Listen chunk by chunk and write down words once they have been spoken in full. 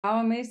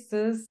Продължаваме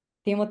с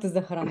темата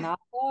за храната,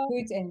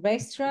 food and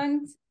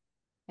restaurants.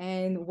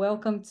 And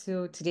welcome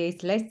to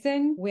today's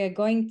lesson. We are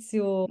going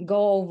to go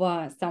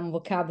over some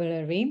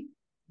vocabulary,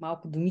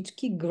 малко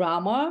думички,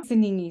 grammar.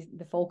 Listening is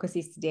the focus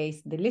is today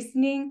is the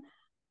listening.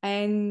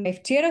 And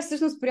вчера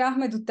всъщност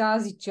спряхме до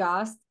тази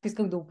част.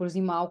 Искам да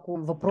упражним малко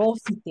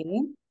въпросите.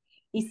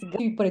 И сега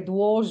ви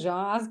предложа,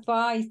 аз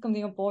това искам да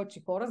има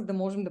повече хора, за да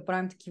можем да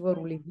правим такива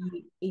ролеви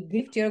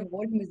игри. Вчера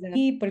говорихме за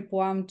и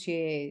предполагам,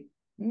 че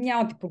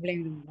нямате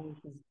проблем да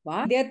говорите за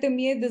това. Идеята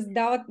ми е да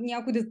задават,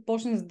 някой да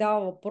почне да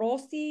задава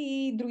въпроси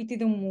и другите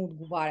да му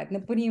отговарят.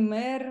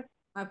 Например,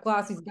 ако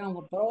аз издам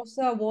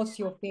въпроса,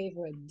 what's your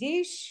favorite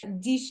dish?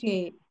 Dish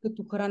е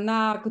като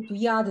храна, като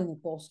ядене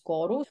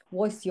по-скоро.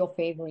 What's your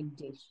favorite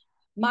dish?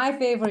 My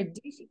favorite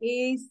dish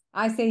is,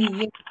 I say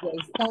yesterday,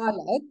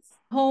 salad.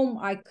 Home,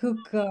 I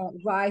cook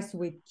rice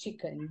with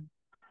chicken.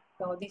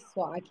 So this is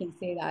what I can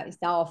say that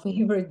it's our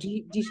favorite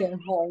dish at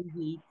home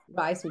with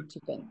rice with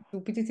chicken.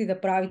 Опитайте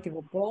да правите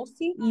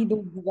въпроси и да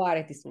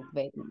отговаряте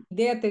съответно.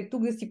 Идеята е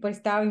тук да си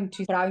представим,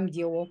 че правим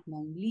диалог на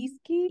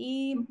английски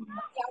и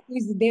някой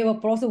зададе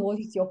въпроса what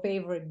is your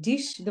favorite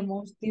dish, да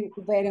можете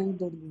уверено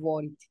да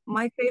отговорите.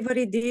 My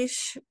favorite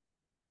dish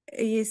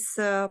is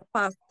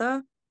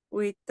pasta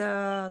with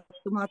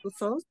tomato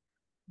sauce.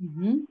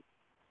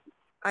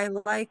 I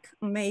like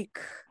make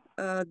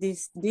this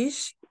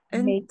dish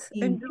and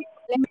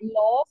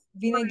Love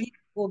винаги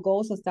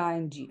глагол с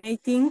ing.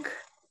 making,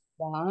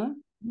 Да.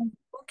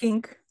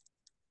 cooking.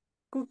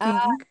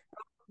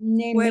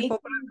 Не, Кое е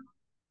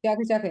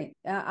making... Чакай.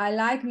 I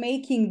like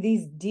making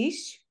this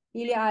dish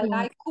или I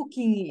like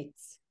cooking it.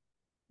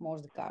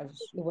 Може да кажеш.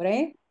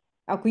 Добре?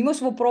 Ако имаш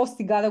въпрос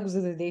сега да го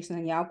зададеш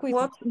на някой.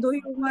 What do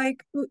you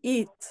like to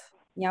eat?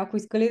 Някой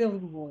иска ли да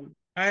отговори?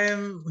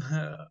 I'm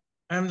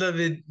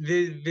the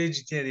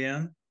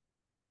vegetarian.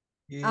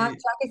 Чакай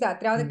сега.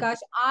 Трябва да кажеш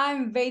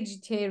I'm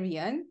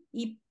vegetarian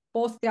и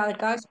после трябва да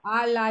кажеш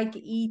I like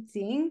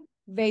eating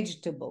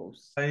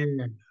vegetables. I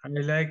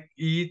like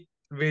eat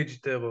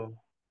vegetable.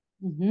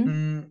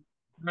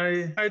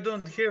 I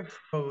don't have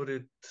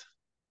favorite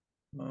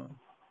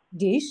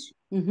dish.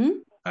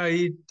 I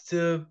eat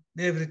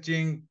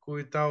everything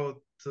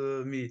without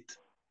meat.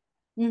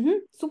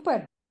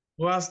 Супер.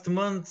 Last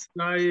month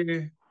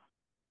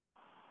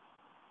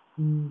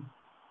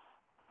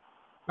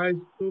I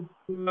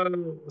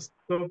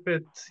stopped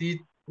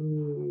eat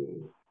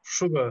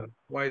sugar,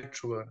 white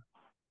sugar.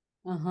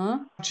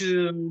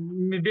 Че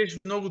ми беше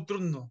много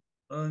трудно.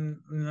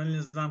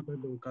 Не знам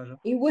как да го кажа.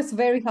 It was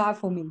very hard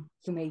for me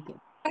to make it.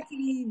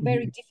 Actually,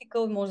 very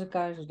difficult, може да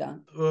кажеш, да.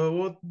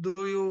 What do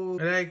you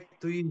like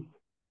to eat?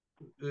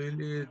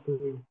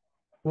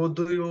 What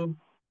do you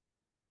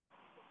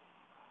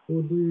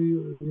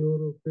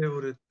your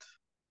favorite?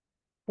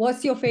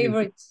 What's your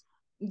favorite?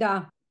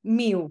 Да,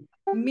 meal.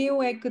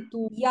 Meal е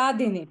като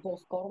ядене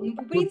по-скоро. Но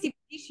по принцип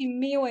диш и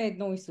meal е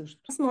едно и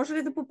също. Аз може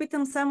ли да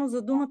попитам само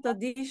за думата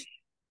dish?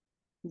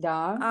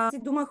 Да. Си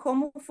дума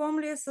хомофон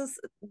ли е с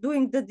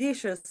doing the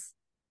dishes?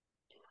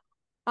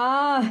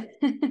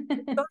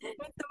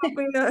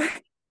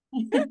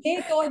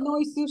 Не, то е едно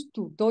и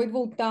също. Той идва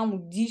оттам,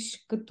 от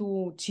диш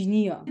като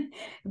чиния.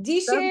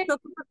 Диш е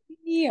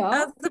чиния.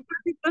 Аз за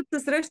първи път се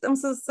срещам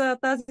с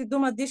тази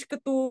дума диш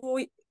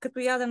като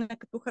ядене,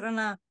 като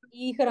храна.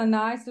 И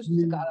храна е също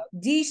така.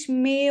 Диш,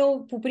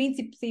 meal, по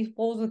принцип се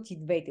използват и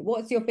двете.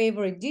 What's your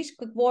favorite dish?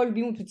 Какво е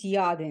любимото ти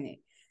ядене?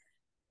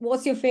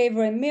 What's your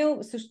favorite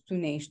meal? Същото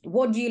нещо.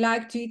 What do you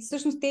like to eat?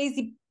 Всъщност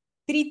тези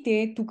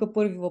трите, тук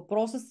първи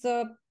въпроса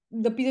са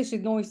да питаш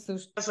едно и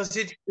също. Аз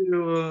всички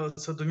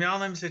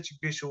съдомялна мисля, че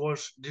беше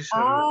лош.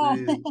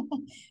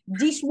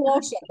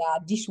 Дишвоша,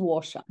 да,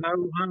 дишвоша.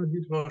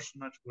 Дишвоша,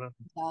 значи брат.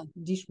 Да,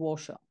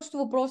 дишвоша. Също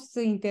въпроси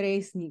са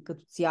интересни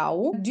като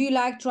цяло. Do you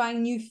like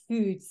trying new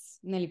foods?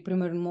 Нали,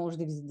 примерно може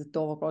да ви зададе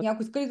този въпрос.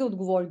 Някой иска ли да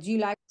отговори? Do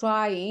you like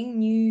trying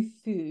new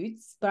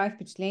foods? Прави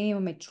впечатление,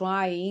 имаме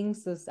trying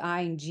с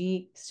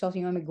ing, защото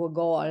имаме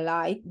глагола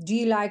like. Do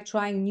you like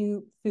trying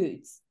new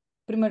foods?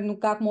 Примерно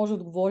как може да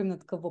отговорим на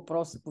такъв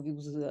въпрос, ако ви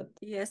го зададат?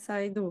 Yes,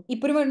 I do. И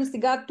примерно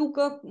сега тук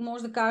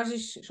може да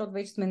кажеш, защото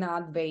вече сме на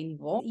A2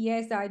 ниво.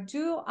 Yes, I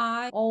do.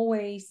 I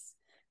always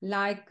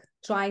like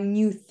trying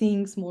new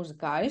things, може да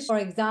кажеш.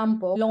 For example,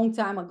 long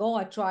time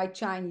ago I tried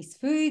Chinese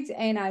food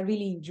and I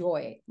really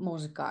enjoy it,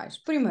 може да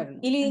кажеш. Примерно.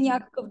 Или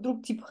някакъв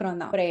друг тип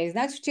храна. Добре,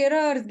 значи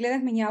вчера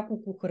разгледахме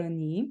няколко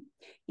храни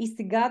и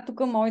сега тук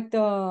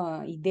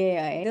моята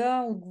идея е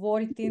да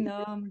отговорите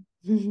на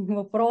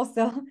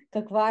въпроса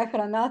каква е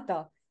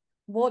храната.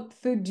 What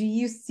food do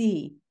you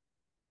see?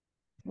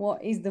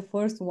 What is the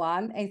first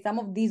one? And some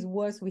of these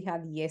words we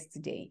had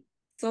yesterday.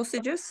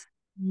 Sausages.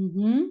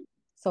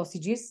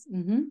 Sausages.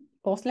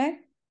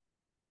 После?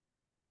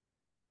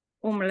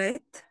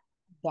 Омлет.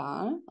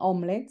 Да,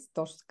 омлет,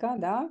 точно така,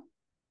 да.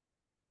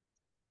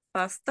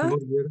 Паста.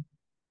 Бургер.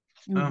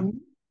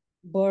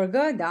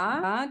 Бургер,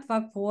 да.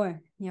 Това какво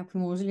е?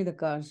 Някой може ли да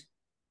каже?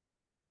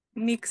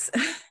 Микс.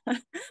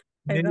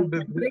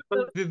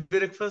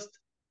 Breakfast?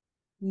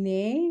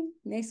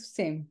 Не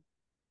съвсем.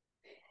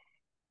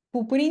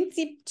 По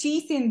принцип,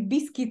 cheese and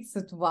biscuits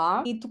са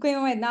това. И тук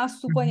имаме една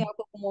супа,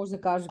 някой може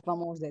да каже каква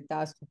може да е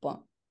тази супа.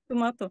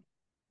 Томато.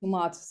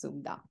 Томато суп,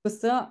 да. Това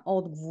са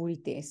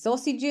отговорите.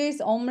 Sausages,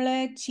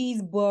 omelette,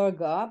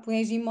 cheeseburger,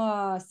 понеже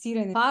има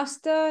сирене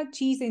паща,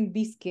 cheese and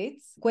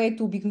biscuits,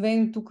 което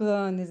обикновено тук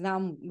не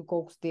знам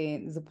доколко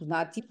сте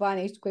запознати. Това е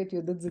нещо, което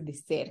ядат за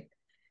десерт.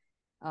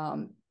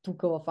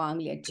 Тук в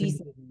Англия.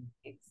 Cheese and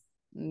biscuits.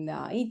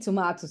 Да, и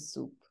томато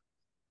суп.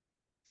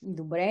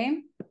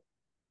 Добре.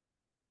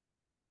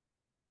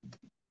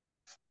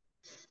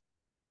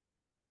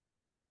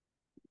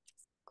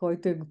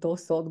 Който е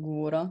готов с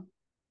отговора.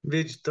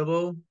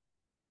 Vegetable.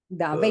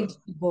 Да,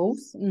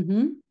 vegetables.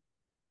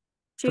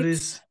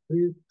 Chips.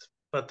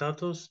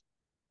 Potatoes.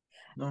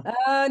 No.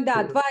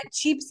 Да, това е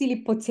chips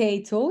или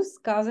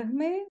potatoes,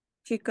 казахме.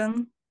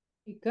 Chicken.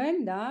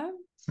 Chicken, да.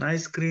 Ice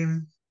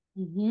cream.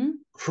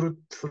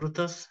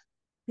 Frutas.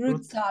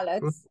 Fruit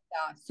salads,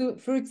 да.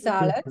 Fruit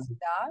salads,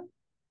 да.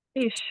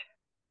 Fish.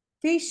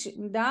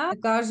 Fish, да.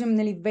 Да кажем,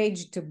 нали,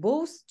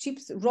 vegetables,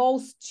 chips,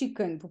 roast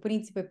chicken, по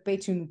принцип е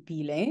печено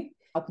пиле.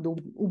 Ако да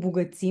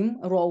обогатим,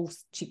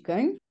 roast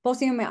chicken.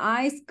 После имаме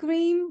ice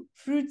cream,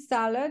 fruit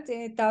salad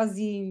е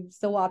тази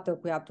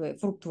салата, която е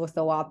фруктова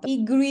салата.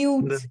 И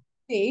grilled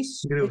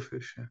fish. Grilled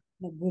fish,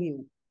 на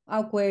грил.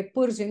 Ако е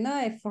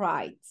пържена, е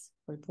fried.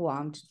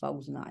 Предполагам, че това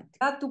го знаете.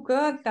 Тук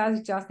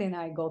тази част е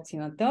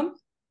най-готината.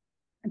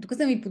 Тук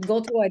съм ви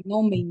подготвила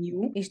едно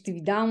меню и ще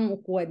ви дам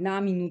около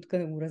една минутка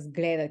да го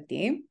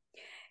разгледате.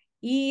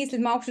 И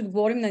след малко ще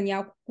отговорим на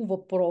няколко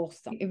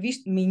въпроса.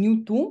 Вижте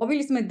менюто. Готови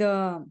ли сме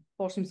да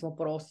почнем с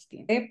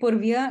въпросите?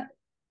 Първия.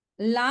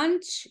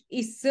 Lunch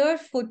is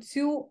served for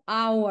 2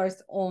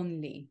 hours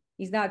only.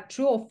 Is that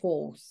true or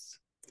false?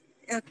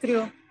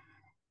 True.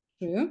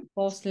 True.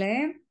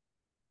 После.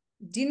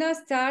 Dinner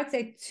starts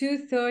at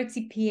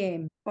 2:30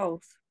 p.m.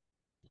 False.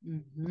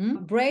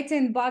 Bread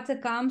and butter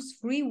comes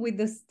free with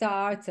the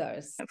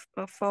starters.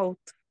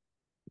 False.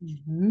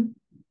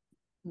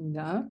 Да.